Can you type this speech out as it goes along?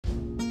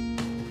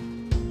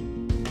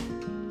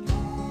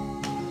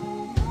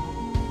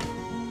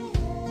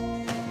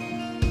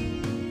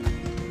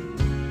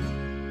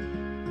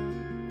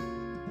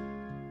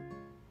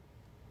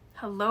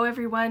Hello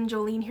everyone,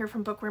 Jolene here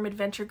from Bookworm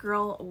Adventure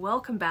Girl.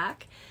 Welcome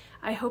back.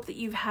 I hope that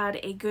you've had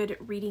a good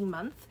reading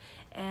month,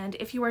 and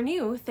if you are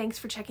new, thanks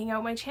for checking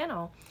out my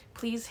channel.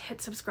 Please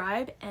hit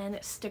subscribe and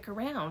stick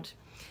around.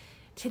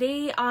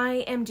 Today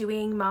I am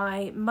doing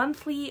my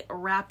monthly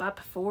wrap-up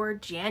for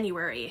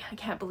January. I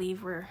can't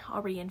believe we're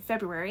already in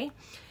February.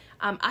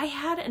 I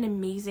had an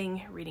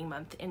amazing reading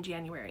month in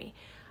January.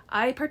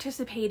 I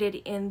participated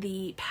in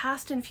the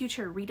Past and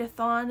Future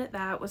Readathon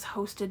that was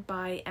hosted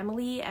by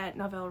Emily at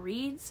Novelle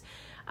Reads,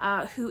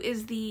 who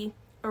is the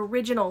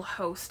original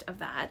host of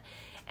that.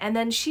 And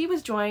then she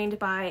was joined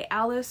by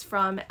Alice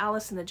from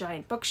Alice and the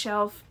Giant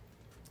Bookshelf,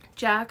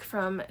 Jack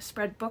from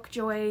Spread Book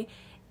Joy,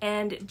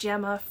 and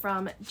Gemma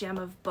from Gem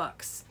of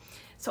Books.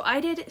 So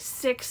I did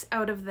 6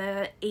 out of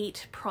the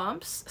 8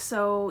 prompts,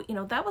 so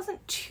that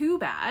wasn't too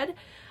bad.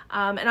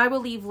 And I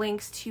will leave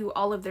links to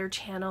all of their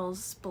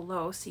channels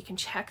below so you can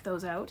check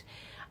those out.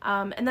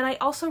 And then I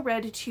also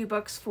read 2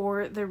 books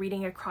for the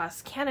Reading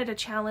Across Canada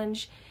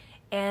Challenge,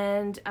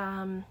 and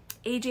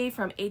AJ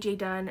from AJ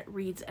Dunn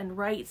Reads and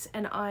Writes,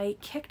 and I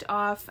kicked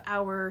off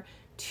our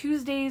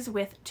Tuesdays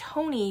with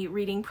Toni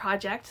reading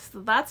project,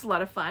 so that's a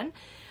lot of fun.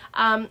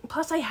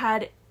 Plus I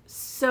had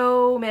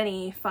so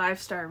many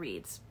 5-star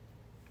reads.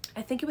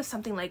 I think it was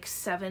something like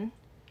 7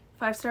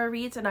 5-star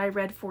reads, and I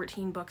read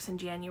 14 books in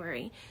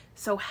January,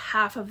 so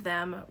half of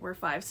them were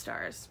 5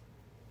 stars.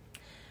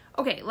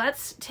 Okay,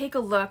 let's take a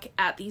look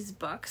at these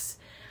books.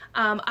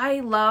 I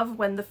love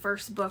when the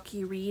first book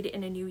you read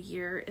in a new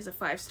year is a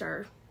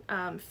 5-star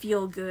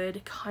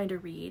feel-good kind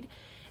of read,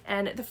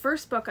 and the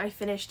first book I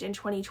finished in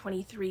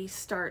 2023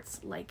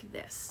 starts like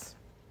this.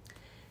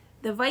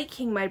 The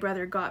Viking my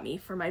brother got me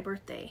for my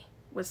birthday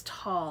was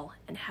tall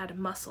and had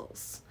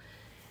muscles.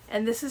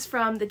 And this is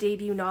from the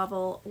debut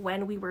novel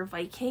When We Were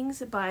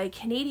Vikings by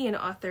Canadian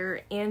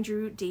author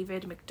Andrew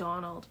David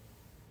MacDonald.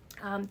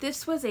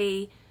 This was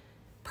a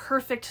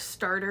perfect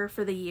starter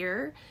for the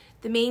year.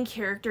 The main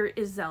character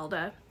is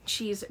Zelda.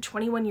 She's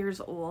 21 years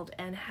old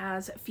and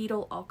has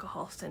fetal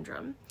alcohol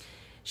syndrome.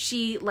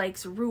 She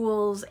likes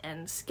rules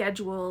and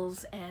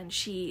schedules, and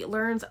she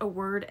learns a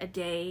word a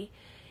day,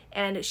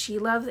 and she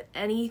loves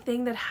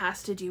anything that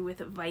has to do with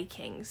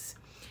Vikings.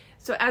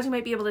 So as you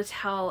might be able to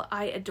tell,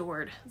 I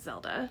adored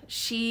Zelda.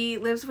 She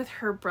lives with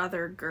her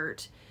brother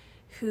Gert,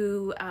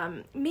 who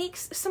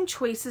makes some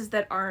choices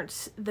that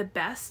aren't the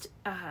best,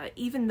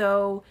 even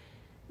though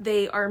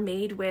they are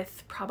made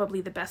with probably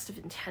the best of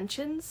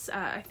intentions,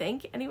 I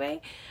think,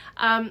 anyway.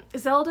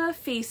 Zelda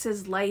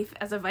faces life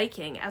as a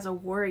Viking, as a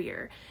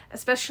warrior,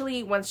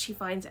 especially once she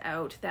finds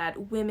out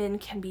that women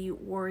can be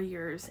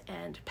warriors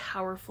and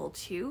powerful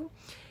too,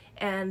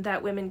 and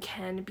that women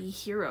can be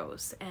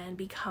heroes and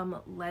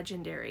become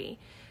legendary.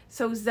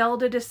 So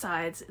Zelda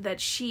decides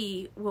that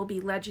she will be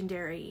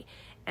legendary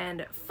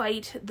and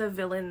fight the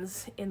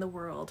villains in the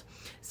world.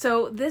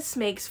 So this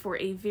makes for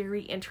a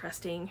very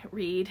interesting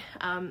read.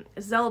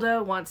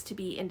 Zelda wants to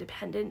be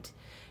independent.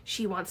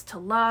 She wants to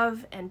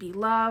love and be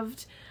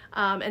loved,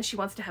 and she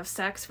wants to have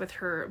sex with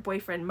her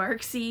boyfriend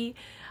Marksy.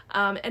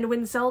 And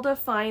when Zelda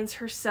finds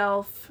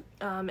herself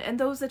and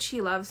those that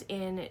she loves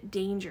in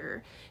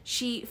danger,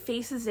 she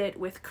faces it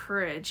with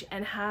courage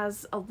and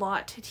has a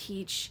lot to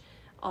teach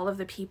all of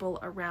the people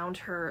around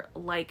her,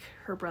 like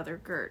her brother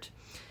Gert.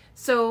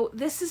 So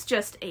this is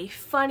just a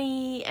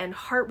funny and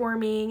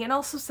heartwarming and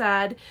also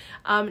sad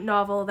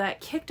novel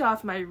that kicked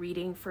off my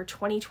reading for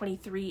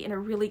 2023 in a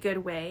really good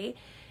way.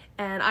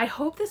 And I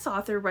hope this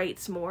author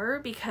writes more,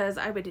 because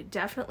I would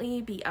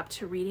definitely be up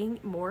to reading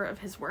more of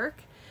his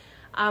work.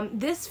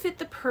 This fit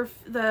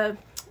the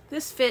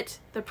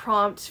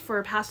prompt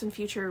for Past and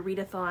Future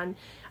Readathon,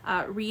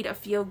 read a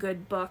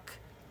feel-good book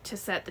to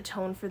set the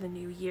tone for the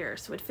new year,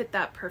 so it fit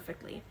that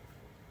perfectly.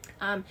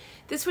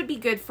 This would be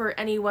good for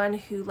anyone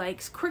who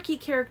likes quirky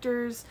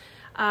characters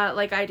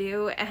like I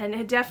do,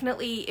 and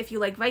definitely if you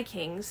like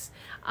Vikings,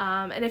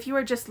 and if you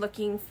are just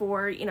looking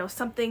for,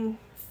 something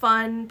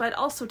fun but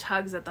also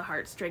tugs at the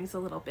heartstrings a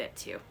little bit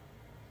too.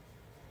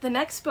 The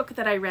next book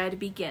that I read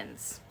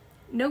begins.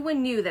 No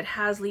one knew that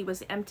Hasley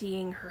was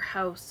emptying her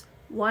house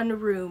one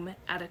room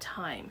at a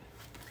time.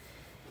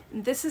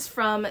 This is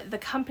from The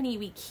Company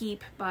We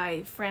Keep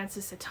by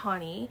Frances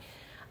Itani.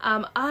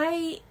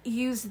 I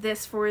used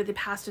this for the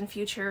Past and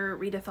Future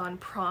Readathon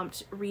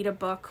prompt, read a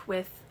book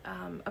with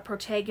a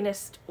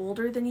protagonist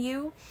older than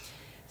you.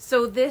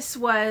 So this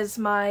was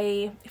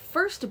my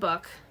first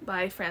book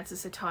by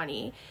Frances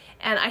Itani,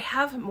 and I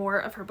have more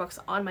of her books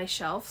on my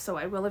shelf, so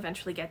I will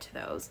eventually get to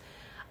those.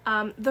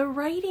 The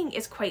writing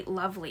is quite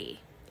lovely,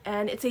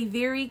 and it's a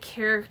very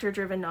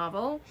character-driven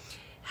novel.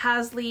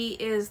 Hasley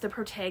is the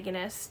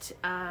protagonist,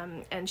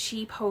 and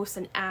she posts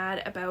an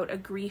ad about a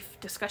grief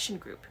discussion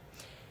group.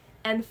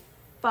 And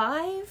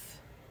 5,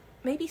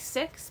 maybe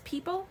 6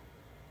 people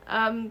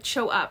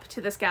show up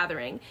to this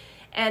gathering,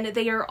 and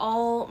they are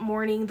all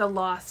mourning the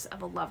loss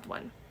of a loved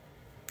one.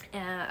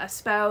 A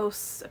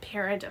spouse, a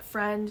parent, a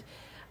friend,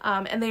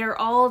 and they are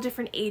all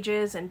different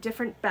ages and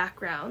different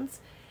backgrounds.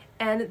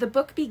 And the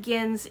book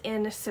begins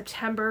in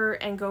September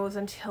and goes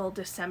until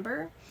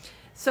December.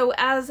 So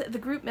as the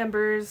group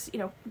members,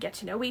 get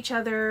to know each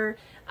other,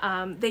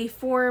 they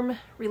form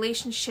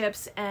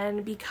relationships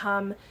and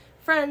become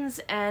friends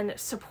and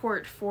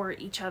support for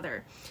each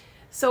other.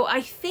 So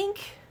I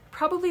think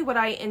probably what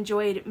I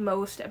enjoyed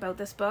most about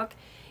this book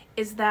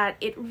is that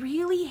it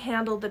really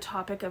handled the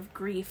topic of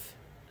grief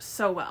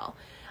so well.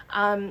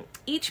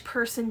 Each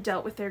person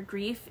dealt with their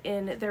grief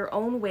in their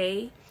own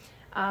way,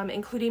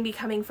 including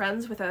becoming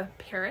friends with a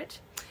parrot.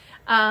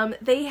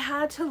 They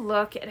had to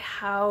look at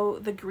how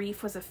the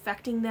grief was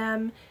affecting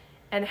them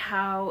and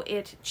how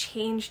it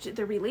changed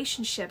the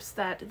relationships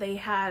that they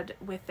had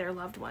with their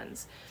loved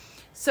ones.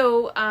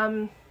 So,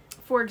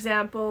 for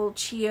example,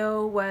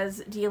 Chio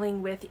was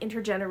dealing with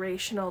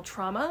intergenerational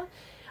trauma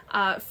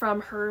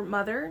from her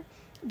mother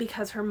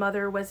because her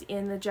mother was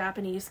in the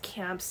Japanese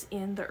camps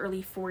in the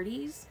early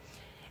 40s.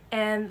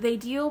 And they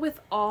deal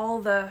with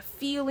all the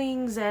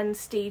feelings and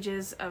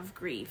stages of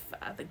grief,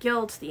 the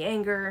guilt, the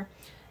anger,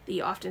 the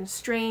often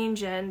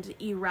strange and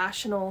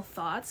irrational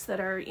thoughts that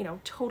are,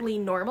 totally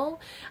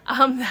normal,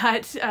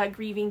 that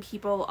grieving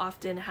people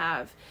often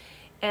have.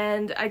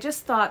 And I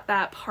just thought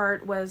that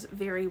part was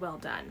very well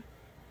done.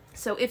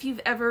 So if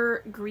you've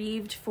ever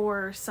grieved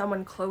for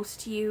someone close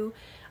to you,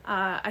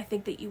 I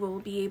think that you will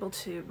be able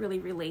to really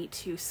relate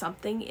to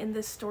something in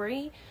this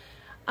story.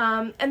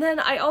 And then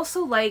I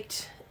also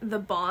liked the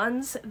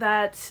bonds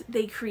that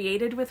they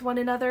created with one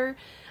another.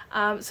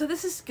 So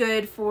this is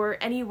good for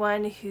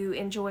anyone who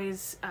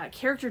enjoys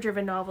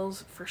character-driven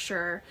novels for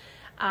sure,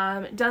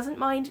 doesn't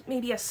mind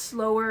maybe a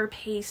slower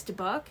paced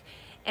book,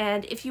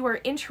 and if you are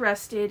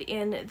interested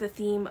in the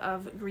theme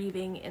of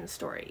grieving in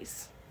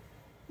stories.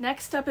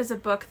 Next up is a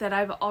book that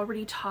I've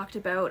already talked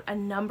about a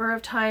number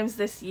of times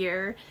this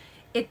year.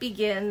 It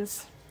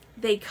begins,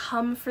 They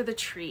Come for the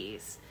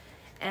Trees.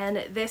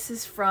 And this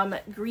is from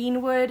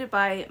Greenwood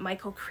by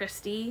Michael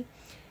Christie.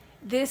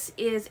 This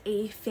is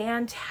a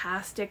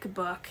fantastic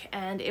book,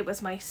 and it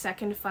was my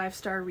second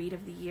 5-star read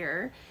of the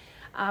year.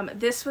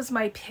 This was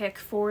my pick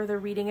for the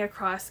Reading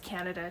Across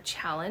Canada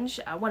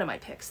Challenge, one of my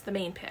picks, the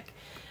main pick.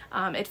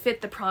 It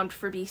fit the prompt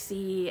for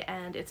BC,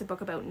 and it's a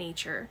book about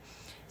nature.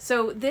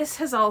 So this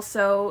has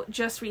also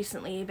just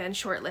recently been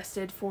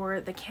shortlisted for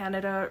the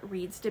Canada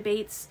Reads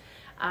debates.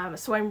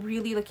 So I'm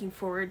really looking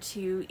forward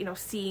to,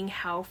 seeing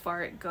how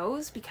far it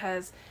goes,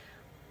 because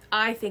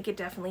I think it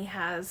definitely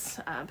has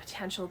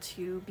potential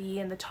to be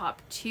in the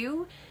top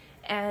 2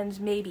 and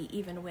maybe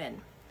even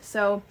win.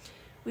 So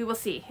we will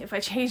see if I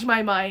change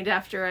my mind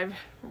after I've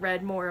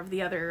read more of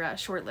the other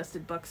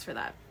shortlisted books for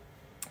that.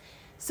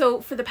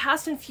 So for the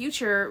Past and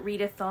Future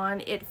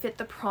readathon, it fit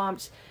the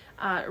prompt,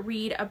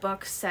 read a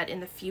book set in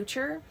the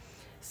future.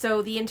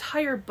 So the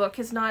entire book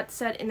is not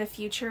set in the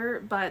future,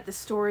 but the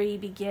story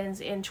begins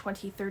in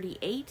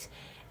 2038,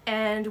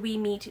 and we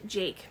meet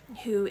Jake,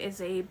 who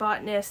is a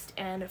botanist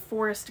and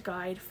forest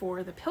guide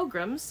for the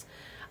pilgrims,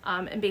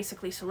 and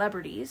basically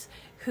celebrities,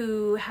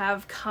 who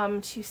have come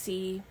to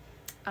see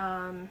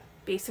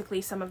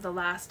basically some of the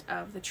last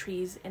of the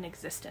trees in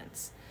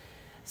existence.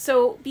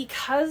 So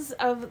because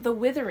of the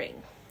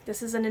withering,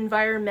 this is an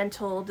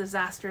environmental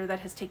disaster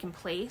that has taken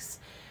place.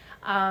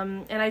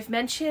 And I've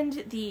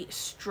mentioned the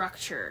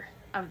structure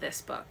of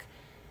this book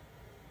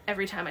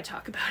every time I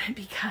talk about it,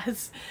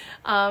 because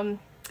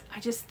I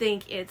just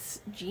think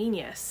it's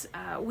genius.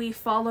 We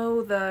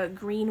follow the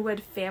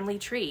Greenwood family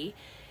tree,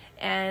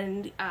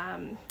 and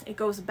it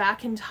goes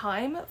back in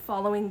time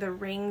following the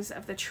rings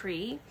of the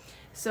tree.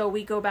 So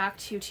we go back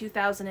to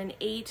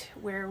 2008,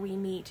 where we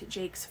meet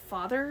Jake's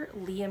father,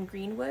 Liam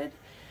Greenwood.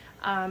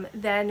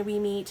 Then we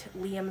meet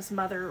Liam's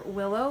mother,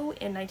 Willow,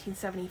 in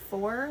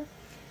 1974.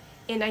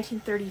 In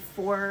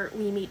 1934,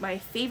 we meet my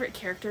favorite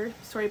character.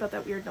 Sorry about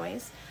that weird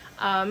noise.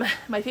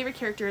 My favorite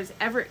character is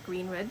Everett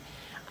Greenwood.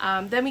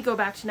 Then we go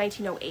back to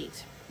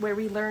 1908, where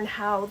we learn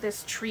how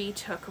this tree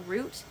took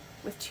root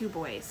with 2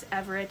 boys,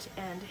 Everett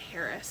and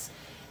Harris,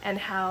 and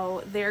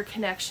how their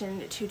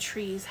connection to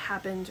trees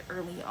happened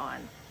early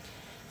on.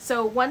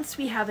 So once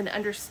we have an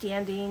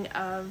understanding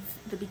of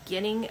the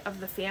beginning of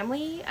the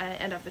family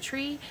and of the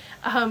tree,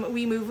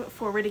 we move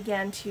forward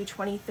again to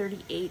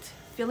 2038,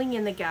 filling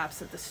in the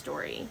gaps of the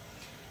story.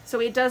 So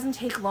it doesn't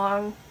take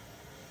long,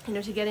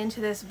 to get into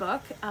this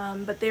book,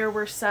 but there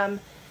were some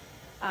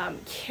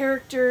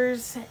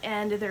characters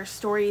and their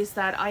stories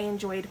that I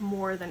enjoyed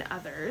more than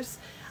others.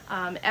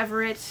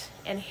 Everett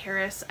and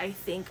Harris, I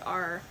think,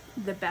 are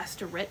the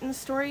best written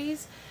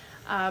stories,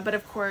 but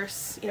of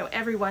course,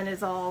 everyone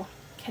is all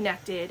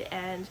connected,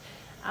 and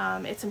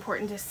it's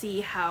important to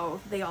see how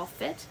they all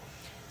fit.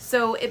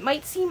 So it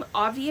might seem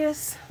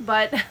obvious,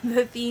 but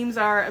the themes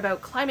are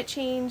about climate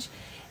change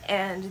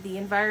and the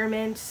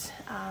environment,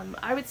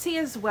 I would say,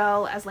 as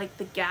well as like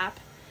the gap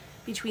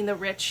between the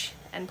rich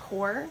and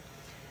poor.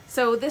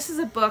 So this is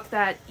a book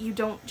that you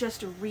don't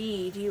just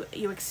read,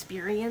 you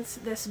experience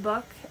this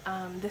book.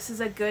 This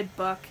is a good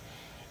book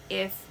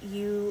if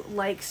you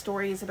like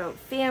stories about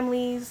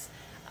families,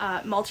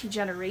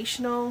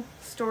 multi-generational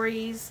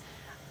stories,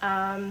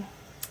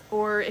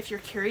 or if you're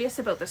curious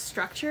about the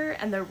structure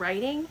and the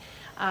writing.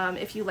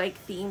 If you like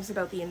themes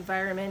about the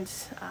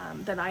environment,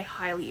 then I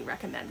highly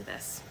recommend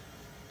this.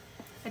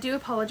 I do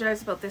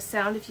apologize about this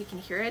sound if you can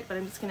hear it, but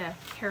I'm just gonna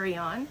carry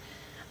on.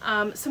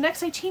 So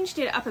next I changed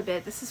it up a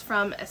bit. This is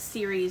from a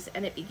series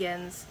and it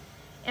begins,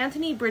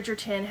 Anthony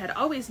Bridgerton had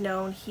always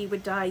known he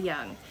would die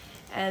young.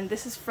 And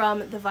this is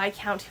from The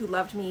Viscount Who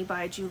Loved Me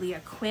by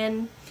Julia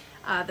Quinn,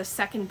 the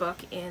second book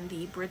in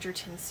the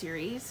Bridgerton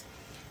series.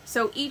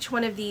 So each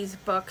one of these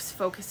books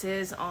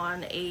focuses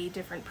on a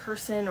different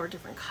person or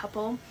different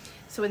couple.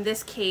 So in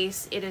this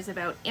case, it is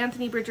about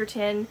Anthony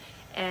Bridgerton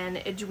and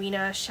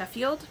Edwina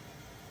Sheffield,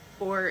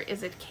 or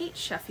is it Kate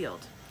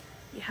Sheffield?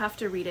 You have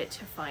to read it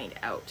to find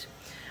out.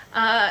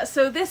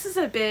 So this is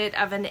a bit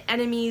of an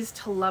enemies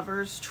to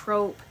lovers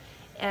trope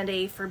and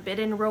a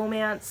forbidden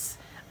romance.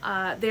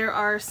 There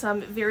are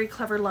some very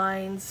clever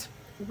lines,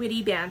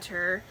 witty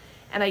banter,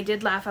 and I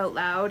did laugh out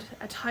loud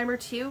a time or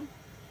two.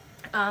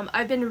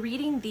 I've been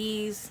reading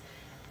these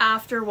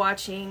after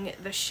watching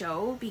the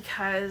show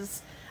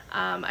because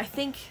I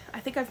think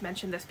I've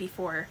mentioned this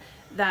before,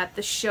 that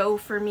the show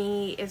for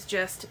me is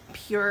just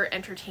pure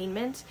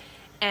entertainment,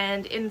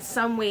 and in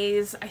some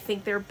ways I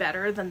think they're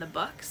better than the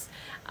books.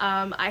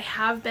 I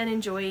have been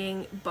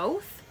enjoying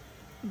both,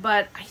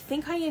 but I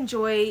think I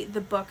enjoy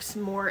the books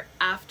more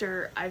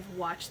after I've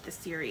watched the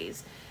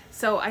series.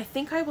 So I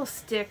think I will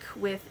stick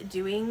with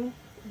doing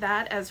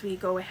that as we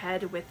go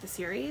ahead with the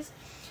series.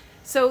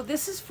 So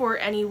this is for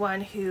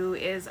anyone who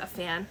is a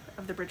fan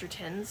of the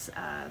Bridgertons,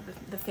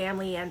 the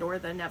family and or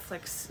the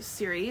Netflix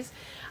series.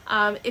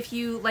 If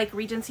you like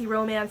Regency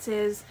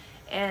romances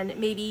and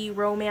maybe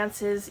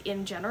romances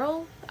in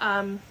general,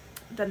 then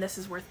this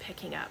is worth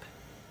picking up.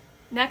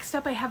 Next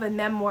up I have a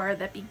memoir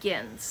that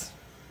begins.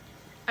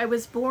 I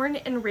was born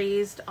and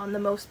raised on the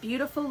most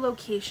beautiful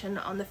location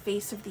on the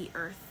face of the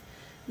earth,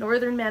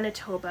 northern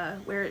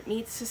Manitoba, where it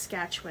meets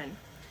Saskatchewan,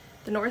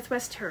 the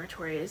Northwest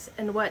Territories,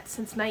 and what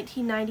since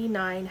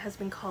 1999 has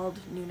been called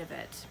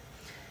Nunavut.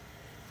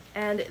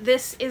 And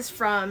this is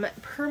from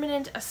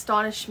Permanent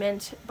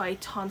Astonishment by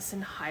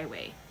Tomson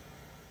Highway.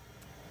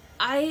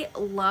 I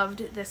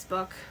loved this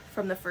book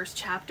from the first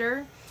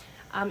chapter.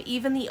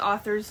 Even the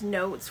author's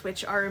notes,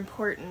 which are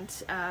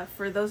important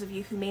for those of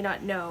you who may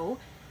not know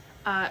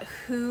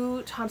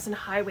who Tomson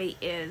Highway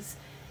is.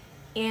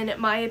 In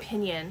my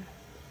opinion,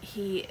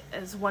 he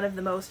is one of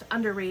the most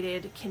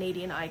underrated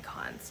Canadian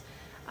icons.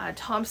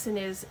 Tomson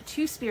is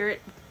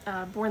two-spirit,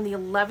 born the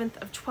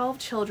 11th of 12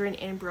 children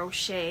in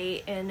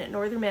Brochet in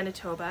northern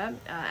Manitoba,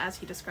 as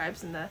he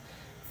describes in the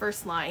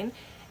first line.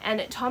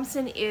 And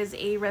Tomson is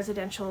a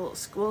residential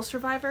school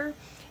survivor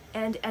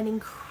and an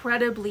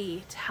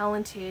incredibly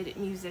talented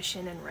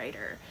musician and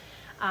writer.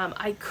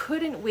 I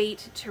couldn't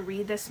wait to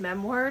read this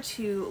memoir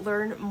to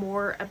learn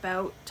more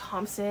about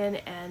Tomson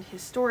and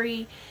his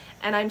story,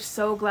 and I'm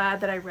so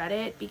glad that I read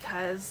it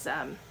because,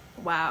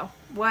 wow,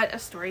 what a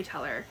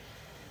storyteller.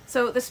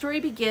 So the story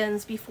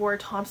begins before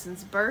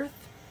Tomson's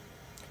birth,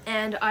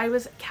 and I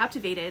was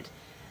captivated.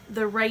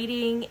 The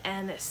writing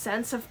and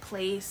sense of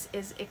place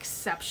is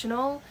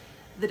exceptional.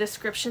 The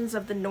descriptions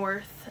of the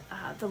North,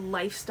 the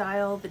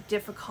lifestyle, the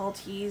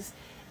difficulties,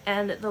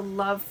 and the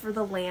love for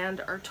the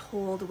land are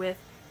told with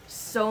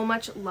so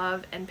much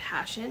love and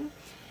passion.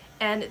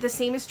 And the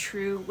same is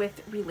true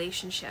with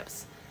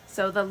relationships.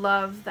 So the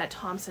love that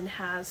Tomson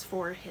has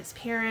for his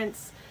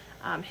parents,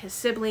 his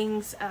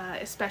siblings,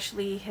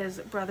 especially his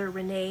brother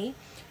Renee,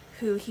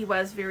 who he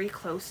was very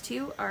close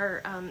to,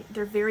 are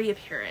they're very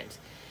apparent.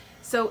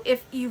 So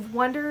if you've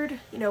wondered,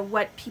 you know,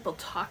 what people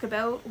talk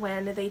about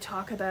when they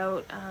talk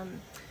about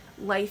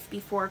life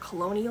before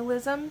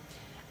colonialism,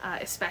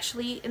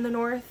 especially in the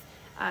North,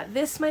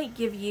 this might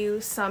give you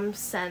some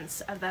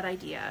sense of that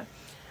idea.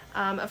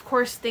 Of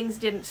course, things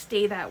didn't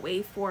stay that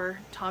way for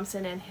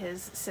Tomson and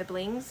his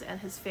siblings and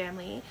his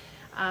family.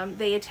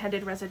 They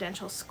attended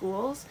residential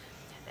schools,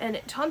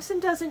 and Tomson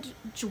doesn't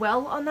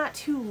dwell on that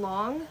too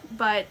long,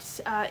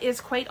 but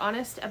is quite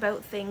honest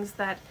about things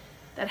that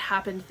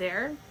happened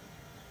there.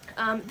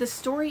 The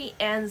story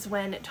ends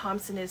when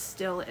Tomson is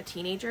still a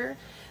teenager,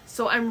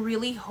 so I'm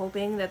really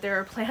hoping that there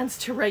are plans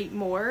to write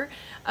more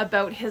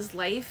about his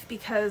life,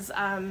 because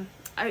I'm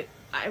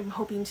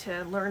hoping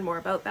to learn more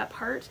about that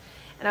part.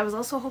 And I was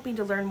also hoping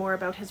to learn more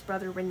about his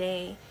brother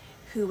Renee,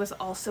 who was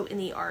also in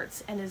the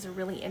arts and is a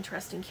really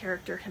interesting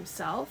character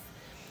himself.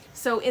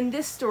 So in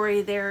this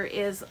story there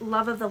is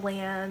love of the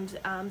land,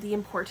 the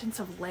importance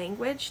of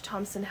language.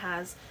 Tomson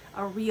has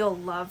a real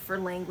love for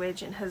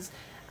language and has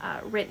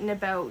written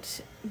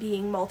about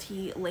being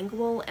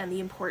multilingual and the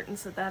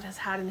importance that that has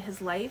had in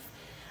his life.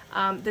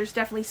 There's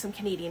definitely some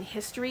Canadian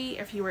history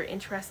if you are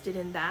interested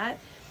in that.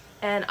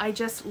 And I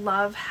just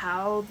love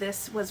how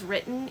this was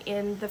written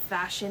in the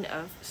fashion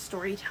of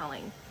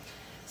storytelling.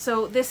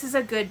 So this is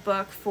a good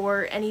book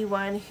for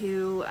anyone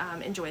who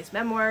enjoys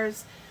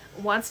memoirs,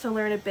 wants to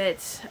learn a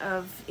bit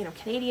of, you know,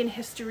 Canadian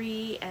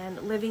history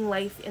and living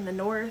life in the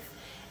North,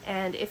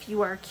 and if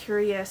you are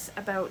curious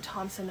about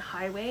Tomson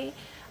Highway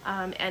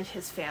and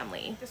his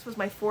family. This was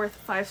my fourth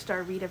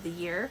 5-star read of the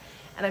year,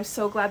 and I'm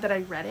so glad that I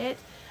read it.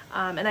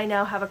 And I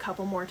now have a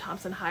couple more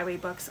Tomson Highway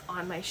books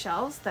on my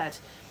shelves that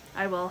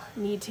I will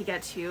need to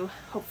get to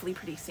hopefully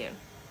pretty soon.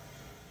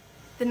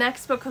 The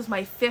next book was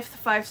my 5th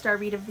 5-star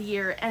read of the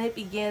year, and it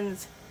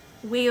begins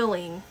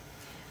wailing.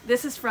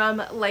 This is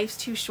from Life's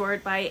Too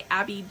Short by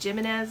Abby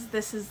Jimenez.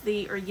 This is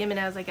or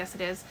Jimenez, I guess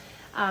it is.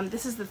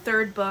 This is the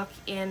 3rd book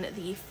in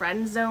the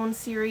Friend Zone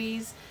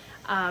series.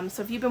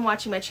 So if you've been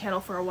watching my channel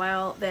for a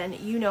while, then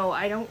you know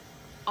I don't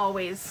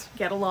always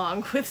get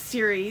along with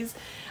series,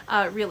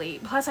 really.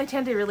 Plus I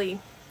tend to really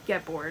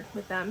get bored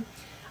with them.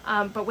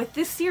 But with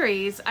this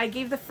series, I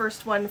gave the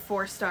first one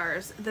 4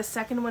 stars, the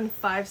second one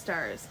 5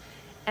 stars,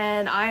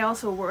 and I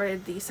also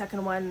awarded the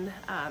second one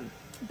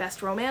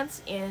Best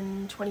Romance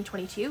in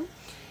 2022.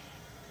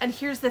 And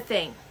here's the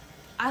thing,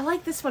 I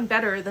like this one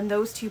better than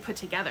those two put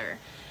together.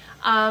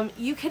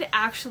 You could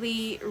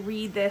actually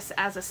read this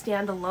as a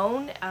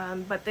standalone,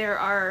 but there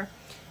are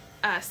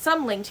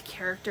some linked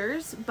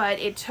characters, but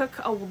it took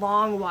a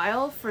long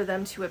while for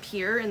them to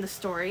appear in the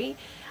story.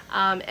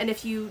 And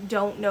if you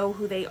don't know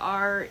who they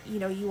are, you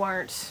know, you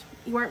aren't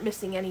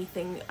missing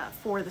anything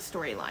for the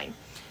storyline.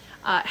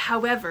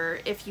 However,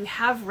 if you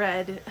have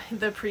read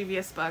the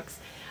previous books,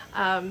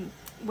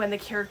 when the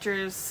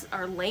characters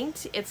are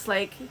linked, it's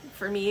like,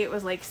 for me, it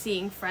was like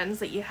seeing friends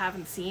that you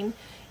haven't seen,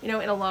 you know,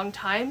 in a long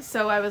time.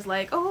 So I was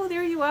like, oh,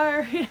 there you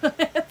are.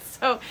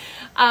 So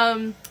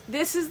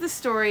this is the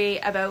story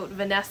about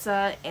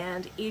Vanessa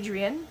and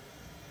Adrian,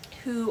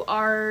 who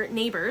are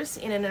neighbors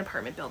in an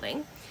apartment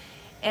building.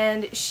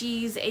 And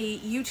she's a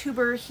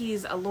YouTuber,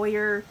 he's a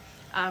lawyer.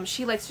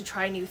 She likes to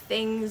try new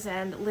things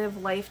and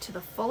live life to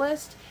the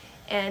fullest.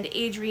 And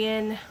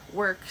Adrian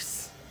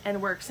works and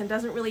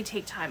doesn't really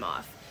take time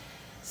off.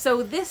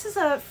 So this is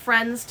a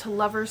friends to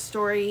lovers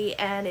story,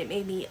 and it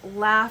made me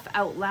laugh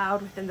out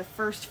loud within the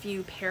first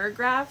few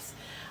paragraphs.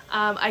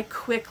 I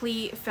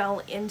quickly fell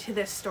into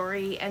this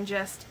story and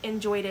just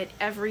enjoyed it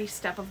every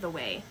step of the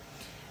way.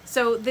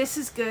 So this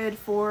is good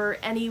for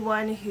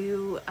anyone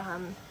who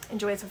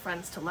enjoys a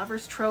friends to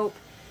lovers trope,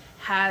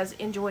 has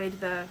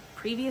enjoyed the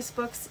previous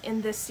books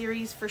in this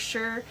series for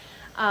sure,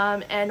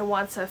 and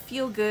wants a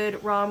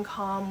feel-good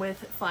rom-com with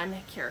fun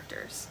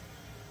characters.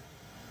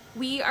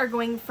 We are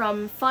going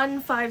from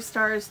fun 5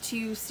 stars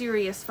to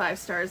serious 5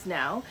 stars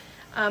now.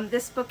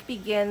 This book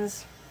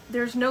begins,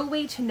 there's no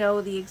way to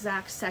know the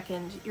exact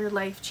second your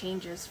life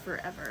changes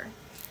forever.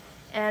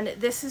 And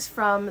this is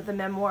from the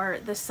memoir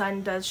The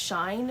Sun Does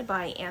Shine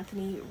by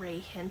Anthony Ray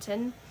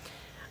Hinton.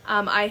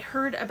 I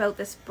heard about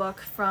this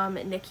book from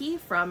Nikki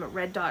from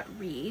Red Dot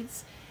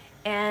Reads,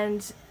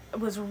 and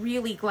was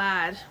really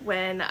glad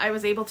when I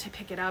was able to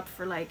pick it up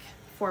for like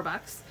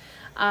 $4.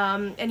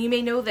 And you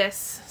may know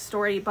this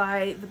story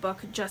by the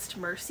book Just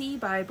Mercy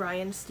by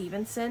Brian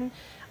Stevenson.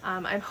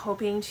 I'm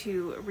hoping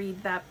to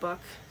read that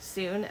book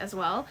soon as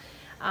well.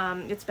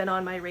 It's been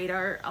on my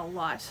radar a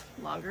lot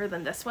longer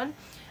than this one.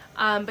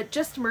 But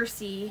Just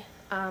Mercy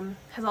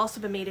has also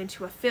been made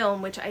into a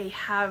film, which I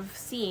have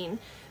seen,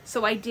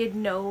 so I did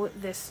know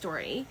this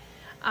story.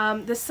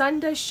 The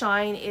Sun Does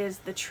Shine is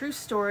the true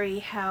story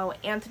how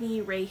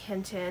Anthony Ray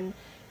Hinton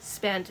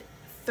spent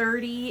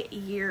 30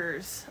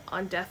 years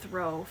on death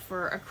row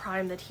for a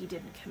crime that he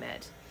didn't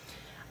commit.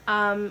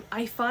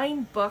 I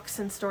find books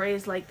and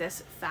stories like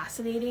this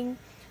fascinating,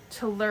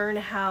 to learn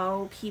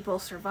how people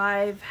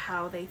survive,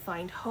 how they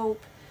find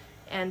hope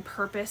and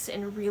purpose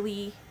in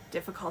really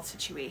difficult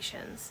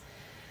situations.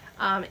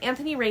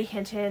 Anthony Ray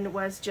Hinton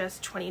was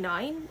just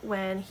 29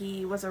 when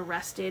he was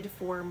arrested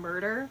for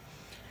murder.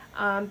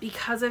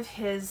 Because of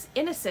his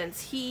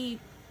innocence, he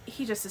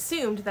just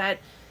assumed that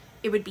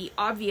it would be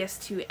obvious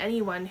to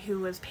anyone who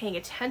was paying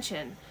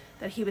attention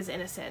that he was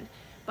innocent.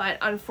 But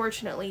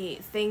unfortunately,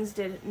 things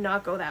did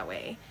not go that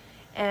way.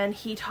 And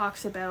he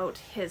talks about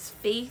his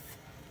faith,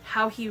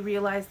 how he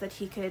realized that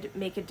he could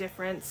make a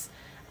difference,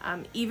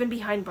 even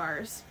behind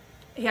bars.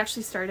 He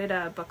actually started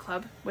a book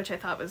club, which I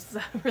thought was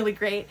really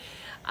great.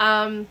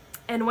 And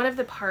one of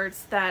the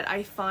parts that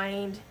I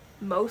find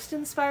most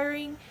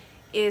inspiring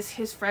is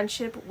his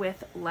friendship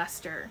with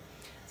Lester.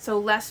 So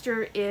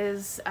Lester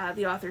is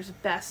the author's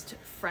best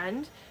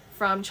friend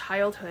from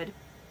childhood,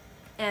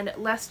 and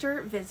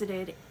Lester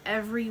visited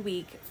every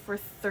week for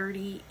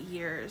 30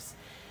 years.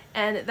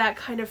 And that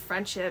kind of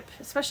friendship,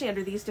 especially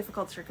under these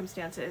difficult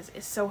circumstances,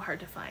 is so hard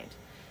to find.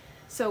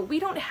 So we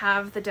don't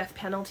have the death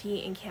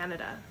penalty in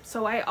Canada,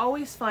 so I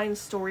always find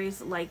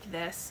stories like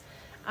this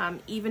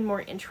even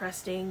more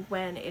interesting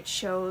when it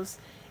shows,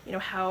 you know,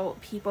 how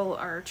people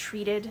are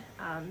treated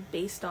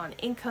based on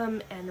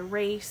income and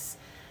race.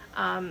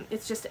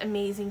 It's just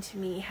amazing to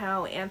me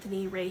how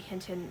Anthony Ray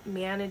Hinton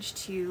managed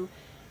to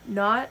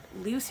not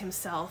lose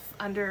himself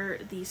under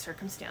these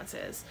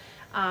circumstances,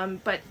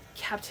 but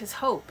kept his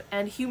hope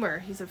and humor.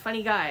 He's a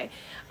funny guy.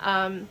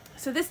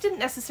 So this didn't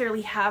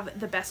necessarily have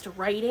the best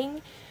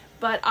writing,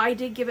 but I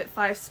did give it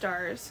 5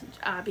 stars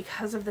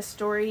because of the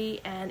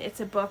story, and it's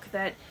a book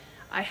that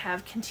I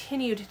have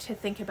continued to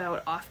think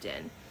about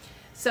often.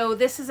 So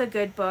this is a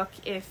good book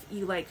if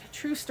you like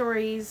true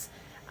stories,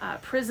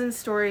 prison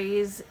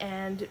stories,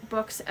 and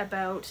books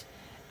about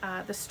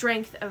the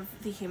strength of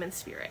the human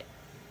spirit.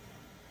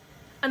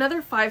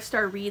 Another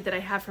 5-star read that I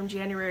had from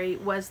January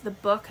was the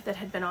book that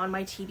had been on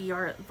my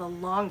TBR the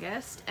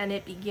longest, and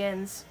it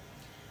begins,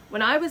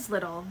 "When I was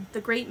little,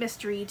 the great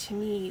mystery to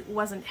me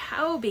wasn't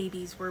how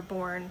babies were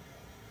born,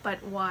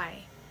 but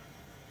why."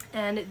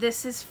 And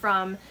this is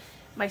from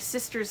My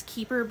Sister's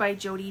Keeper by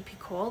Jodi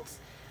Picoult.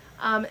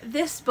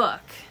 This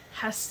book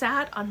has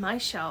sat on my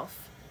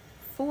shelf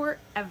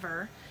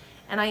forever,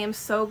 and I am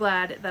so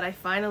glad that I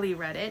finally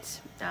read it.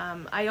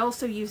 I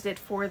also used it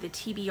for the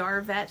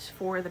TBR vet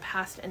for the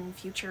Past and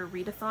Future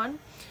Readathon.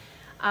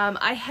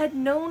 I had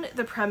known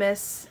the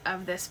premise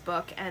of this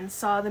book and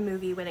saw the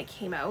movie when it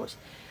came out,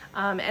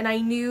 and I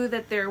knew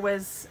that there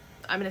was,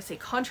 I'm going to say,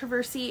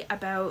 controversy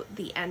about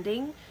the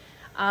ending,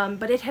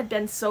 but it had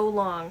been so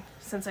long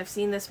since I've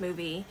seen this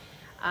movie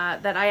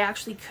that I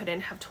actually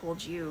couldn't have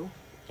told you,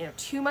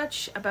 too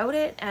much about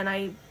it, and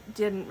I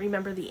didn't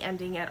remember the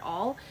ending at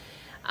all.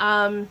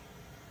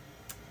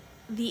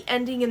 The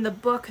ending in the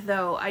book,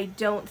 though, I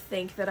don't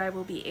think that I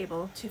will be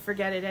able to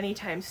forget it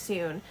anytime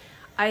soon.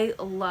 I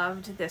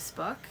loved this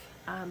book.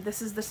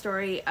 This is the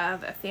story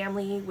of a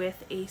family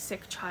with a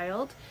sick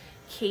child.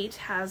 Kate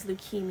has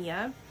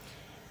leukemia,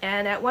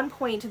 and at one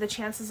point the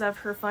chances of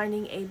her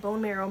finding a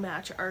bone marrow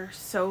match are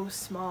so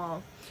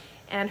small,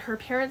 and her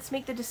parents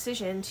make the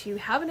decision to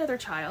have another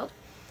child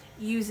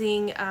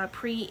using a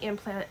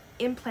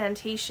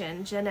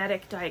pre-implantation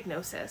genetic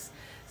diagnosis,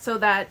 so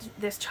that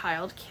this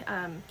child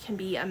can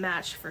be a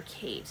match for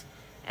Kate,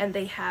 and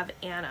they have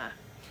Anna.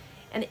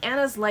 And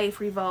Anna's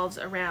life revolves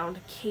around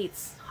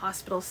Kate's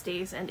hospital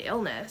stays and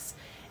illness,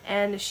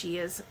 and she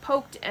is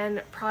poked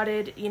and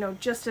prodded,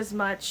 just as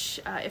much,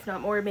 if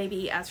not more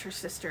maybe, as her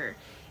sister,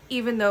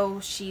 even though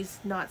she's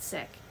not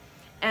sick.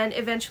 And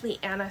eventually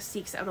Anna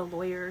seeks out a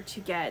lawyer to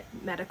get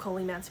medical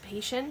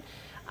emancipation,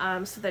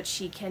 so that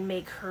she can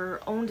make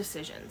her own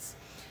decisions.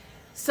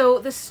 So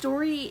the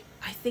story,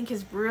 I think,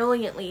 is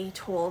brilliantly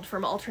told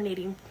from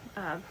alternating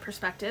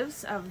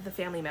perspectives of the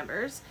family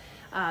members,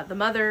 the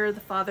mother,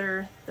 the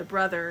father, the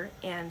brother,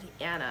 and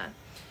Anna.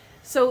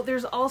 So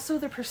there's also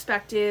the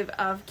perspective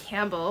of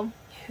Campbell,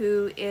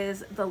 who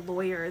is the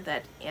lawyer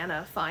that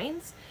Anna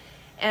finds,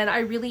 and I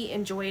really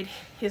enjoyed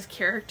his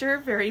character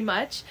very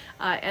much,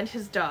 and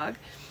his dog.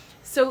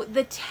 So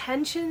the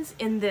tensions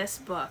in this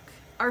book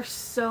are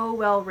so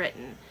well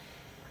written.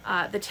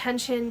 The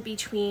tension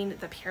between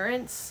the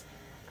parents,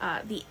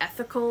 the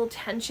ethical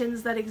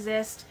tensions that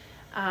exist,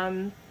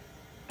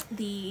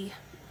 the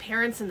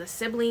parents and the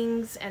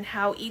siblings, and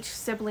how each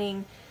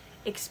sibling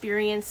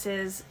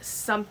experiences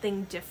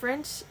something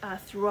different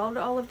throughout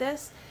all of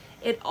this.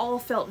 It all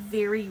felt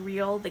very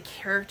real. The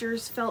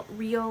characters felt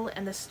real,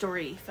 and the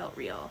story felt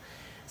real.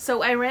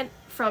 So I went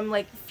from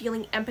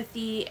feeling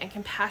empathy and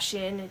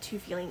compassion to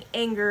feeling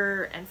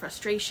anger and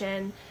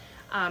frustration.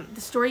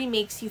 The story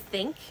makes you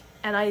think,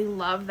 and I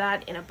love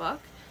that in a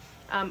book.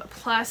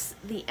 Plus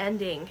the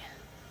ending.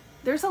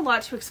 There's a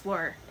lot to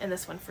explore in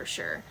this one for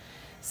sure.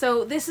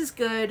 So this is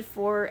good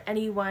for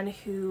anyone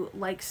who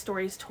likes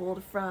stories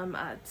told from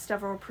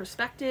several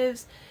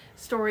perspectives,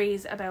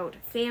 stories about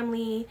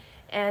family,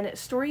 and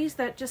stories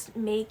that just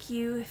make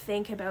you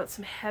think about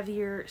some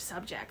heavier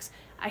subjects.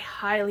 I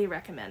highly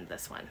recommend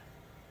this one.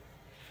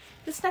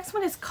 This next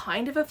one is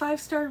kind of a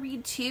 5-star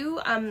read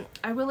too.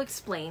 I will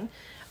explain.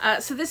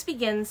 So this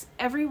begins,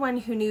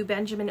 "Everyone who knew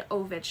Benjamin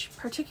Ovich,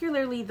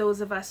 particularly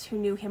those of us who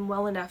knew him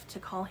well enough to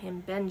call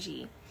him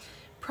Benji,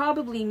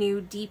 probably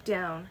knew deep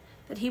down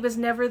that he was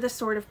never the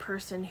sort of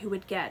person who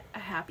would get a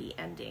happy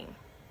ending."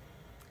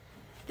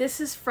 This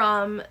is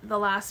from the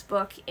last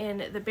book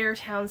in the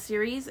Beartown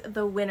series,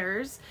 The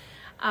Winners,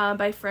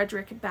 by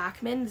Fredrik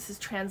Backman. This is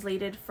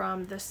translated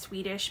from the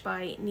Swedish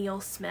by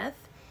Neil Smith.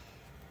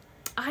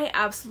 I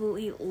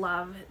absolutely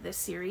love this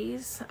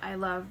series. I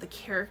love the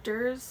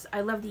characters.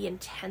 I love the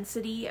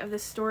intensity of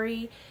this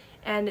story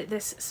and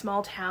this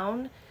small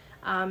town.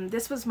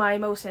 This was my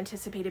most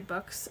anticipated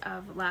books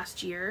of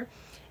last year,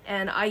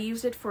 and I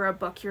used it for a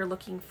book you're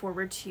looking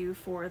forward to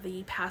for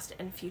the Past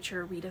and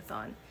Future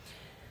Readathon.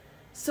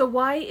 So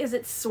why is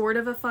it sort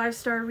of a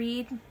 5-star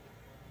read?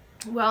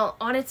 Well,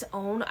 on its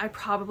own, I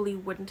probably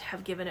wouldn't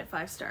have given it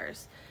 5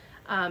 stars.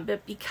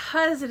 But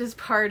because it is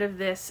part of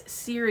this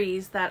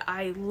series that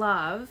I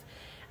love,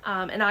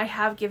 and I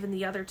have given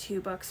the other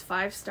 2 books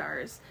 5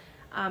 stars,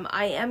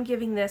 I am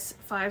giving this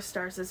 5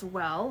 stars as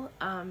well.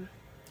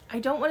 I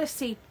don't want to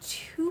say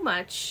too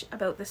much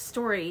about the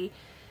story,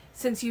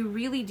 since you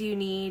really do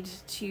need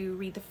to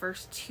read the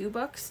first 2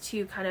 books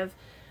to kind of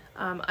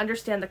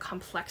understand the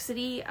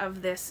complexity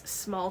of this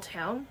small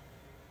town.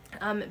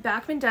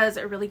 Backman does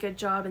a really good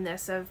job in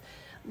this of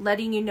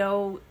letting you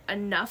know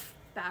enough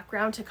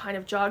background to kind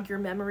of jog your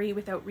memory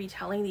without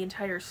retelling the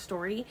entire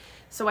story,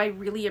 so I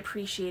really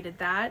appreciated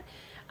that.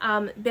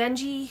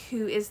 Benji,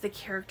 who is the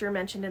character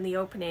mentioned in the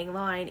opening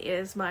line,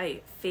 is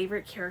my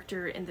favorite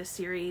character in this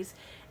series,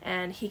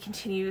 and he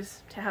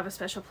continues to have a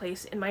special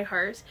place in my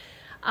heart.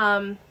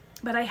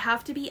 But I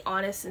have to be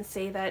honest and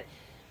say that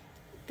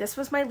this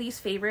was my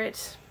least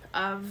favorite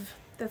of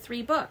the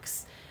 3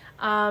 books.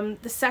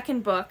 The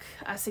second book,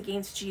 Us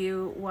Against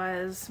You,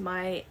 was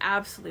my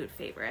absolute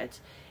favorite.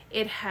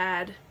 It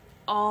had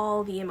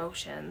all the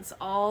emotions,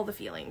 all the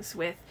feelings,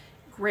 with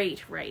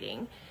great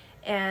writing,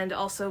 and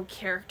also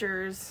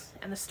characters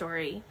and the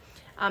story.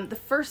 The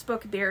first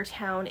book,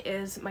 Beartown,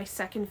 is my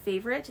second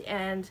favorite,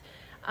 and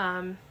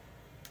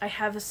I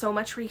have so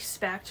much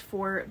respect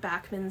for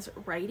Backman's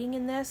writing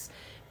in this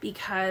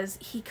because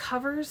he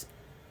covers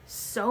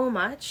so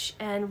much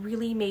and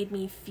really made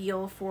me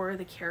feel for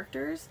the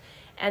characters,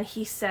 and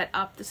he set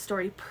up the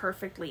story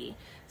perfectly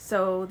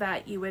so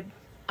that you would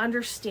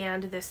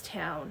understand this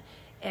town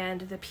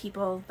and the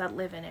people that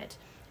live in it.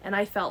 And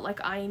I felt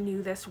like I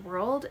knew this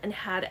world and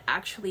had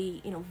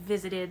actually,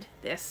 visited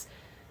this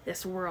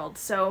world.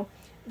 So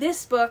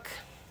this book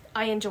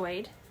I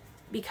enjoyed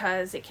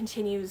because it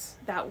continues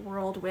that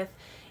world with,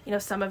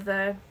 some of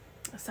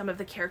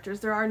the characters.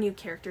 There are new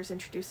characters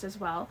introduced as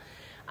well.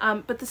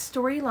 But the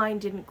storyline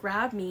didn't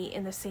grab me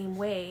in the same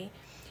way.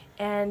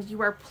 And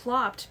you are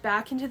plopped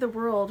back into the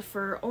world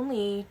for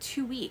only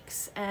 2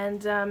 weeks.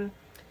 And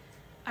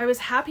I was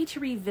happy to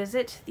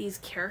revisit these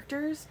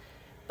characters,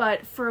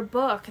 but for a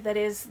book that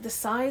is the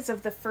size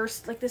of the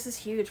first, this is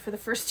huge, for the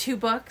first 2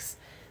 books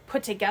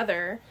put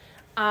together,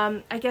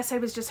 I guess I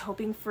was just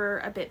hoping for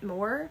a bit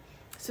more.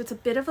 So it's a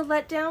bit of a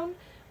letdown,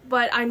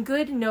 but I'm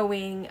good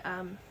knowing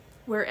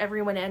where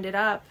everyone ended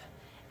up,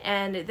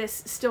 and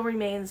this still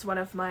remains one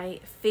of my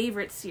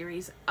favorite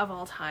series of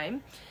all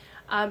time.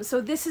 So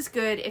this is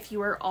good if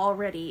you are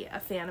already a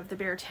fan of the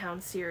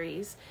Beartown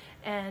series,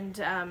 and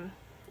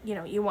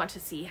you want to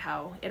see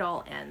how it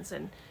all ends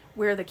and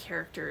where the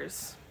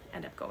characters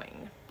end up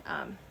going.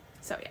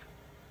 So yeah.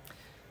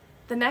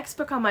 The next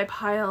book on my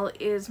pile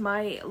is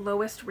my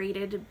lowest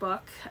rated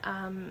book,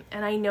 and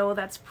I know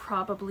that's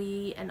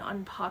probably an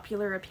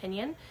unpopular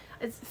opinion.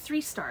 It's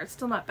 3 stars,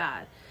 still not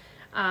bad.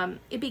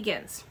 It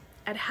begins.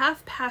 At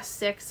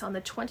 6:30 on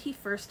the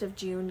 21st of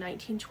June,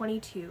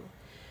 1922,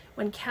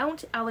 when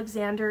Count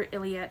Alexander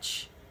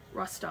Ilyich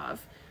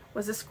Rostov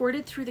was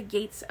escorted through the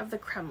gates of the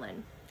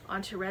Kremlin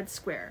onto Red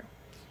Square,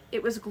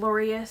 it was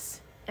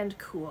glorious and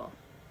cool.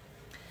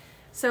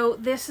 So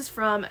this is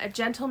from A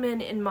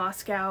Gentleman in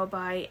Moscow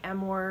by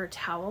Amor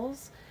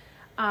Towles.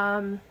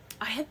 I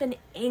have been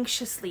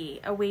anxiously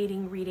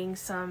awaiting reading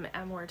some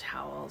Amor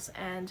Towles,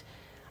 and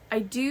I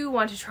do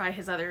want to try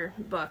his other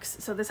books,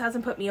 so this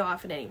hasn't put me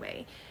off in any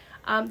way.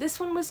 This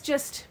one was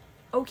just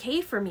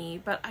okay for me,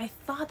 but I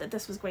thought that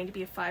this was going to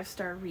be a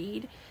 5-star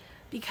read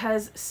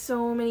because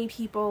so many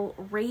people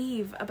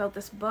rave about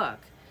this book.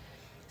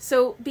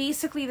 So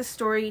basically the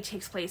story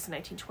takes place in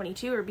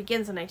 1922, or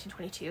begins in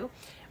 1922,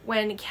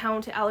 when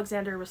Count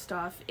Alexander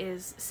Rostov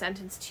is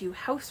sentenced to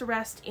house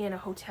arrest in a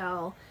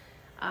hotel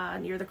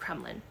near the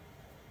Kremlin.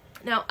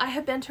 Now, I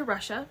have been to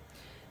Russia,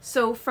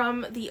 so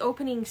from the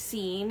opening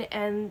scene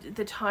and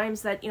the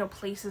times that,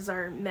 places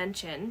are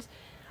mentioned,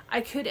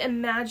 I could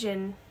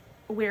imagine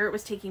where it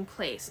was taking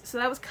place. So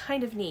that was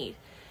kind of neat.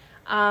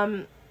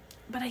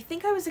 But I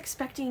think I was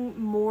expecting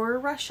more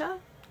Russia.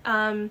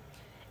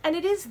 And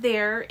it is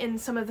there in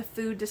some of the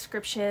food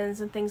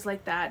descriptions and things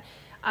like that,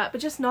 but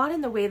just not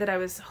in the way that I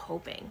was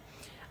hoping.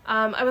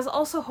 I was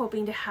also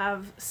hoping to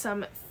have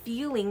some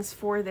feelings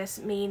for this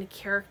main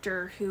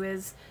character who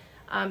is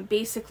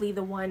basically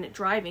the one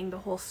driving the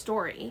whole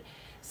story.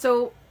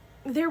 So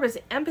there was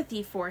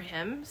empathy for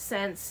him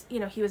since,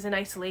 he was in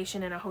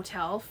isolation in a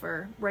hotel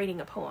for writing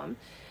a poem.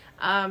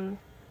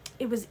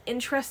 It was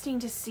interesting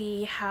to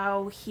see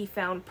how he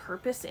found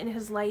purpose in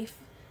his life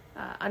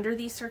under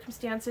these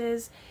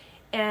circumstances.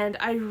 And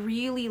I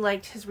really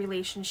liked his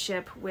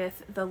relationship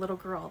with the little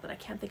girl that I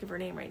can't think of her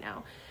name right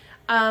now.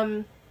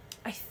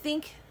 I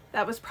think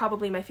that was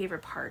probably my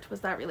favorite part, was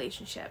that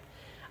relationship.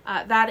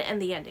 That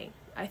and the ending.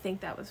 I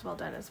think that was well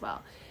done as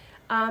well.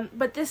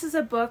 But this is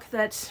a book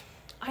that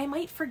I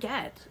might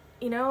forget,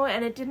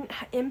 and it didn't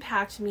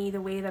impact me the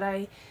way that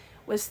I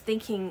was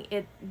thinking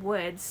it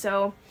would.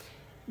 So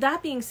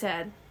that being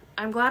said,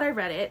 I'm glad I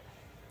read it.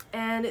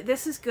 And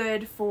this is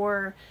good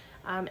for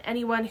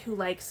anyone who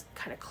likes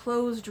kind of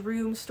closed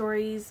room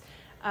stories,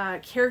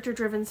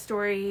 character-driven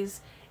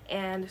stories,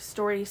 and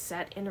stories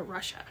set in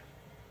Russia.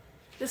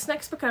 This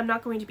next book I'm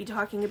not going to be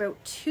talking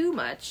about too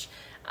much,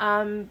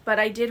 but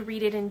I did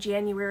read it in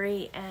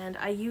January, and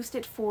I used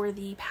it for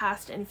the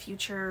Past and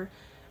Future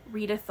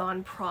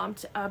readathon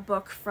prompt, a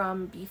book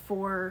from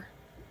before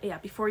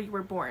you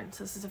were born.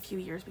 So this is a few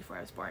years before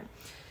I was born.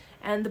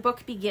 And the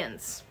book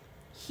begins,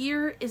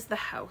 "Here is the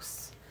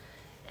house."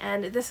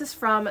 And this is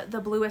from The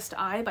Bluest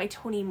Eye by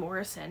Toni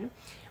Morrison,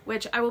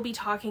 which I will be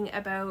talking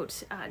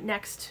about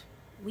next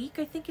week,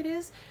 I think it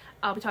is.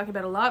 I'll be talking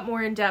about a lot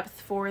more in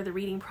depth for the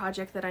reading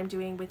project that I'm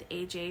doing with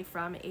AJ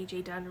from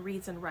AJ Dunn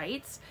Reads and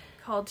Writes,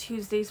 called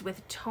Tuesdays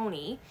with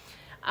Toni.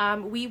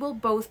 We will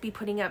both be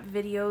putting up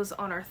videos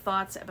on our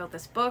thoughts about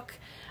this book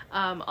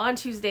on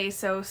Tuesday,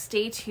 so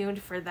stay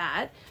tuned for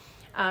that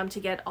to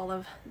get all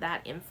of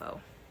that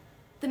info.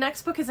 The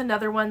next book is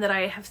another one that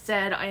I have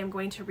said I am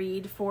going to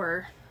read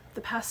for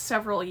the past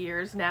several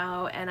years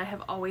now, and I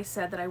have always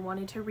said that I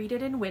wanted to read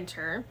it in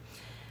winter.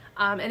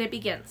 And it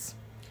begins.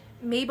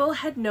 Mabel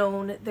had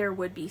known there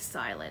would be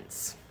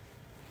silence.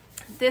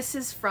 This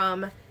is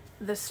from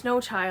The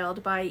Snow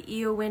Child by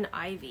Eowyn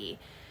Ivey.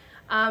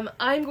 I'm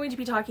going to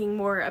be talking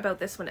more about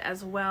this one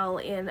as well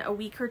in a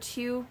week or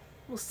two.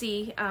 We'll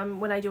see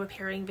when I do a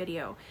pairing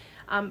video.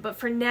 But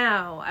for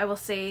now, I will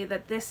say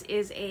that this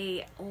is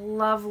a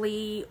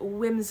lovely,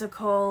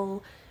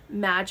 whimsical,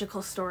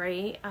 magical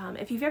story.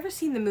 If you've ever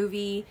seen the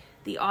movie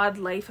The Odd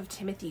Life of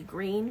Timothy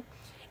Green,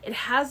 it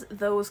has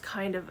those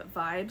kind of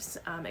vibes,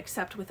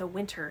 except with a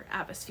winter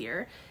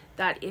atmosphere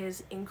that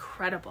is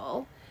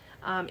incredible.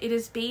 It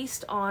is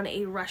based on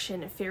a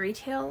Russian fairy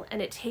tale,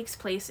 and it takes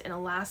place in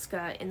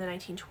Alaska in the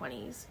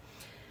 1920s.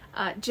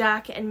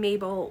 Jack and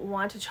Mabel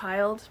want a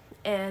child,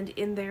 and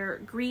in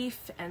their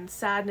grief and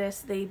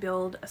sadness, they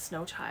build a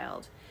snow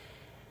child.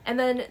 And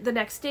then the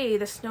next day,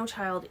 the snow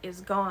child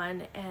is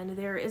gone, and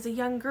there is a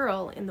young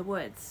girl in the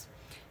woods.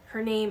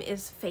 Her name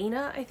is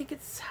Faina, I think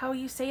it's how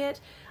you say it,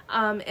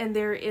 and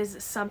there is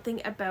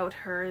something about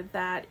her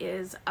that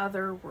is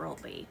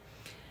otherworldly.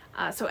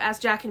 So as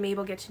Jack and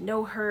Mabel get to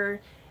know her,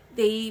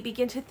 they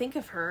begin to think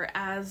of her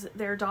as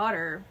their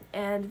daughter,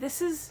 and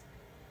this is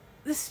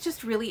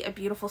just really a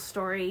beautiful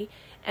story,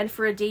 and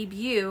for a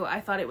debut, I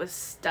thought it was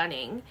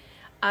stunning.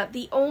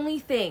 The only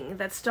thing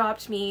that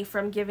stopped me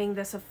from giving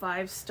this a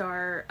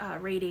 5-star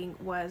rating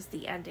was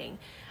the ending.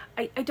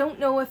 I don't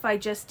know if I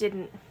just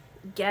didn't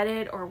get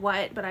it or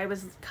what, but I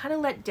was kind of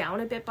let down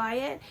a bit by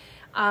it.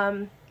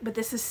 But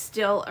this is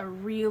still a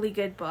really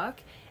good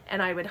book,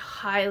 and I would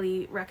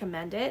highly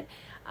recommend it.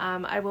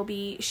 I will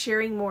be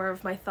sharing more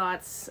of my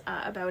thoughts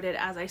about it,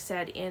 as I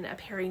said, in a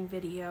pairing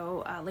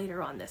video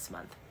later on this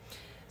month.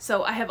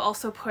 So I have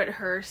also put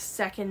her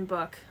second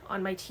book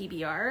on my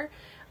TBR.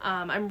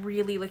 I'm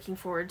really looking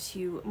forward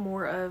to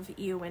more of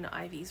Eowyn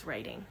Ivey's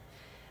writing.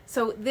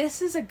 So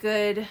this is a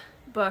good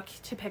book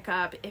to pick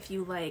up if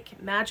you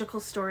like magical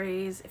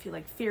stories, if you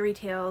like fairy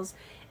tales,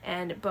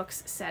 and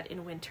books set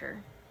in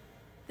winter.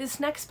 This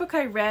next book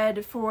I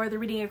read for the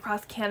Reading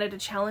Across Canada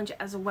Challenge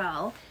as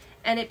well,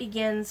 and it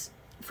begins,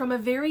 from a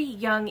very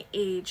young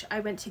age, I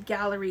went to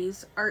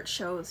galleries, art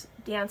shows,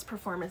 dance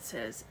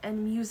performances,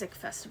 and music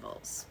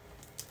festivals.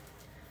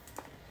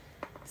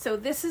 So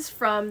this is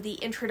from the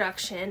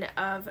introduction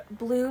of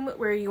Bloom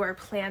Where You Are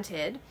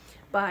Planted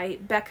by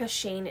Beka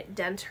Shane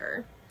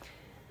Denter.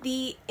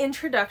 The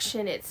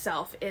introduction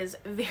itself is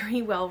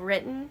very well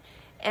written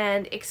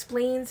and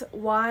explains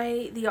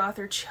why the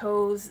author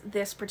chose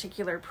this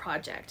particular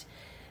project.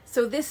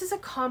 So this is a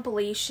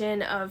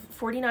compilation of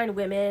 49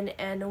 women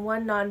and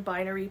one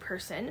non-binary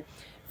person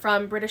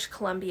from British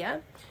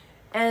Columbia,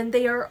 and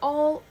they are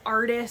all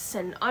artists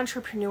and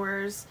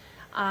entrepreneurs,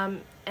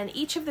 and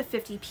each of the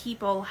 50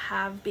 people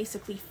have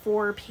basically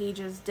 4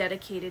 pages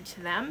dedicated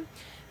to them.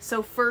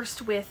 So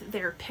first with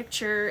their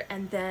picture,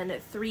 and then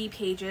 3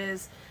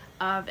 pages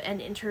of an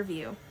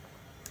interview.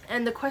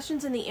 And the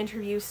questions in the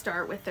interview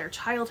start with their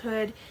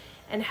childhood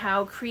and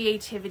how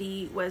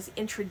creativity was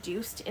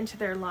introduced into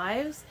their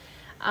lives.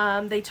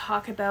 They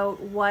talk about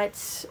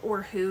what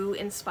or who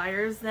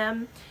inspires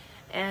them,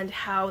 and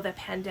how the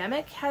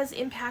pandemic has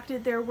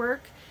impacted their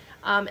work,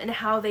 and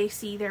how they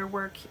see their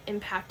work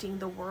impacting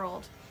the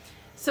world.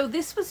 So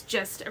this was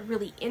just a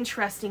really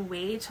interesting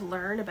way to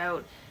learn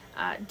about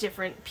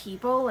different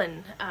people,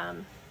 and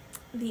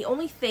the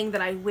only thing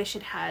that I wish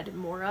it had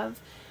more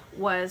of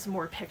was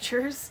more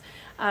pictures.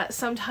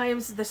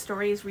 Sometimes the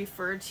story is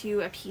referred to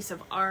a piece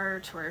of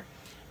art, or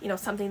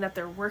something that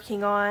they're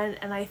working on,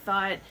 and I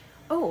thought,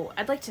 oh,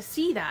 I'd like to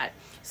see that.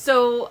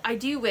 So I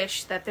do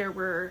wish that there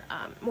were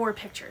more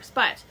pictures,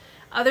 but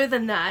other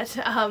than that,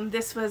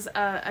 this was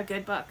a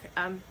good book.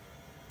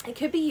 It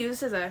could be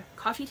used as a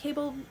coffee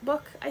table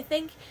book, I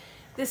think.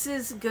 This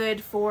is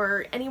good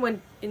for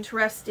anyone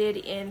interested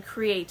in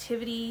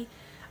creativity,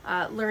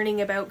 learning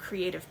about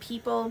creative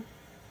people.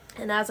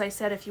 And as I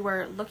said, if you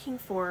are looking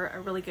for a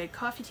really good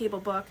coffee table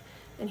book,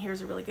 then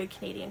here's a really good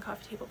Canadian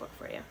coffee table book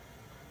for you.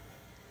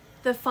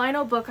 The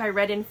final book I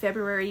read in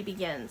February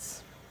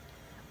begins,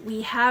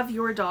 We Have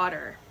Your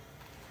Daughter.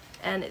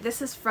 And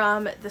this is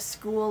from The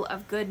School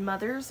of Good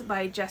Mothers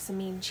by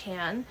Jessamine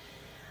Chan.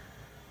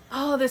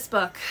 Oh, this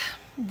book.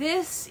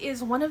 This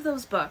is one of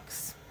those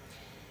books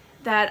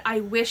that I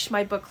wish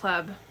my book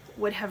club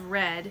would have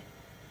read,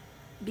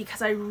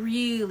 because I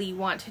really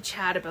want to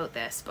chat about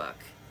this book.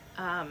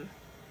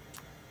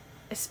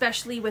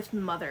 Especially with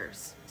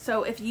mothers.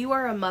 So if you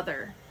are a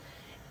mother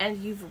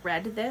and you've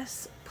read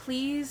this,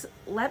 please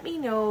let me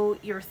know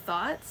your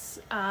thoughts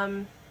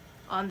on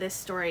this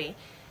story.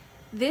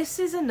 This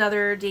is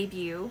another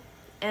debut,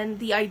 and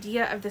the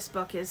idea of this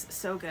book is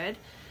so good.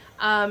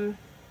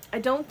 I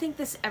don't think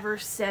this ever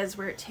says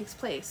where it takes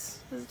place.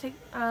 Does it take,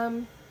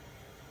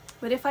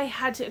 but if I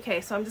had to,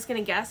 okay, so I'm just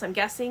gonna guess. I'm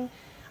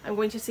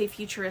going to say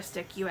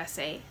futuristic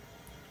USA.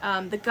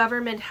 The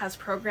government has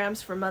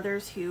programs for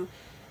mothers who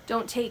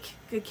don't take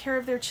good care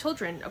of their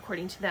children,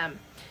 according to them.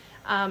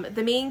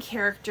 The main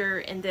character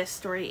in this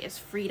story is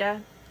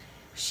Frida.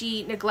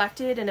 She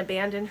neglected and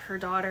abandoned her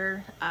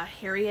daughter,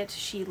 Harriet.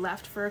 She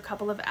left for a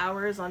couple of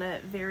hours on a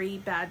very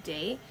bad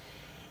day,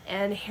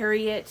 and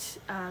Harriet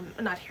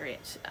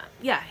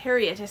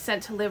is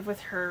sent to live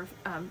with her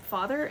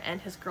father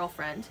and his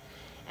girlfriend,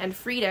 and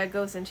Frida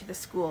goes into the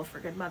school for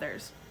good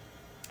mothers,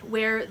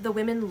 where the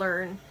women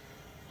learn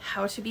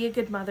how to be a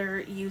good mother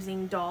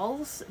using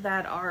dolls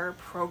that are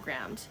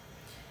programmed.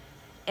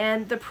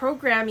 And the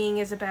programming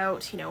is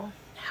about, you know,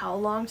 how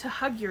long to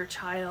hug your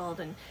child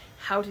and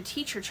how to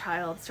teach your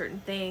child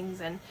certain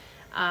things, and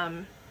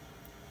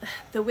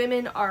the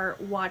women are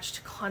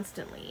watched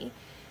constantly.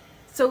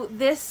 So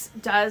this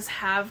does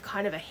have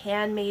kind of a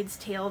Handmaid's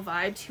Tale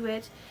vibe to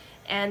it,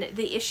 and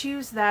the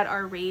issues that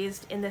are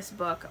raised in this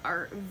book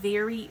are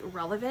very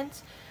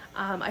relevant.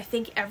 I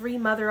think every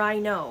mother I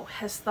know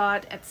has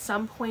thought at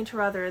some point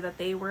or other that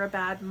they were a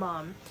bad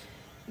mom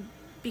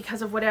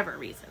because of whatever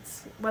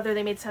reasons, whether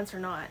they made sense or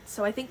not.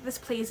 So I think this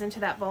plays into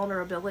that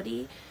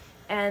vulnerability,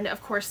 and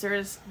of course there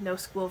is no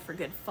school for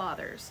good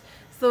fathers.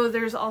 So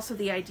there's also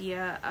the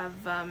idea of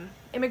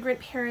immigrant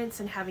parents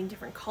and having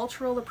different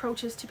cultural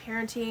approaches to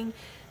parenting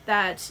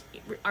that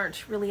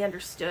aren't really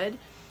understood.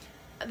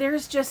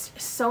 There's just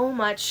so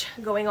much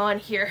going on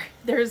here.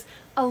 There's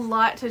a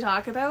lot to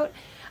talk about.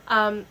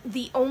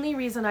 The only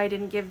reason I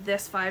didn't give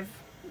this 5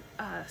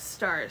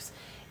 stars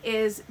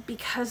is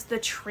because the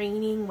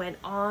training went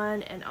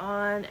on and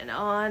on and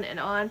on and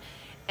on,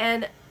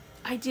 and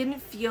I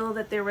didn't feel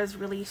that there was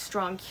really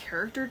strong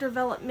character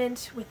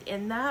development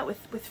within that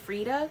with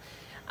Frida.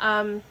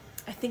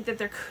 I think that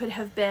there could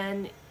have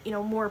been, you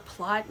know, more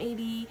plot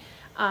maybe,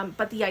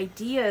 but the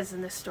ideas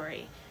in this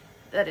story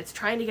that it's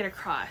trying to get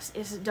across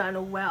is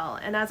done well,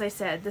 and as I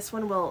said, this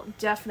one will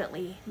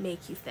definitely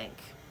make you think.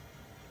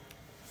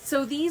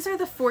 So these are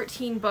the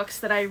 14 books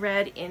that I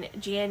read in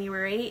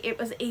January. It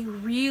was a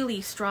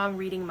really strong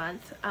reading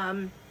month.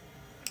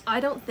 I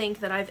don't think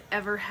that I've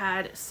ever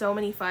had so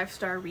many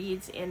 5-star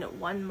reads in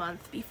one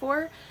month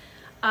before.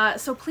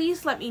 So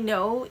please let me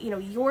know, you know,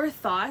 your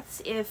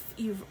thoughts if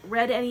you've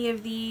read any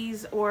of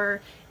these,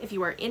 or if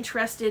you are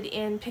interested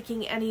in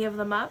picking any of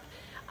them up.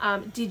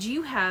 Did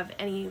you have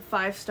any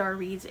 5-star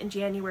reads in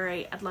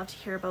January? I'd love to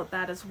hear about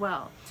that as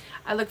well.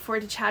 I look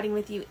forward to chatting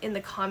with you in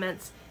the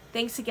comments.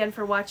 Thanks again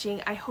for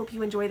watching. I hope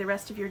you enjoy the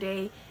rest of your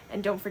day,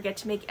 and don't forget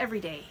to make every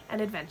day an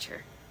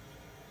adventure.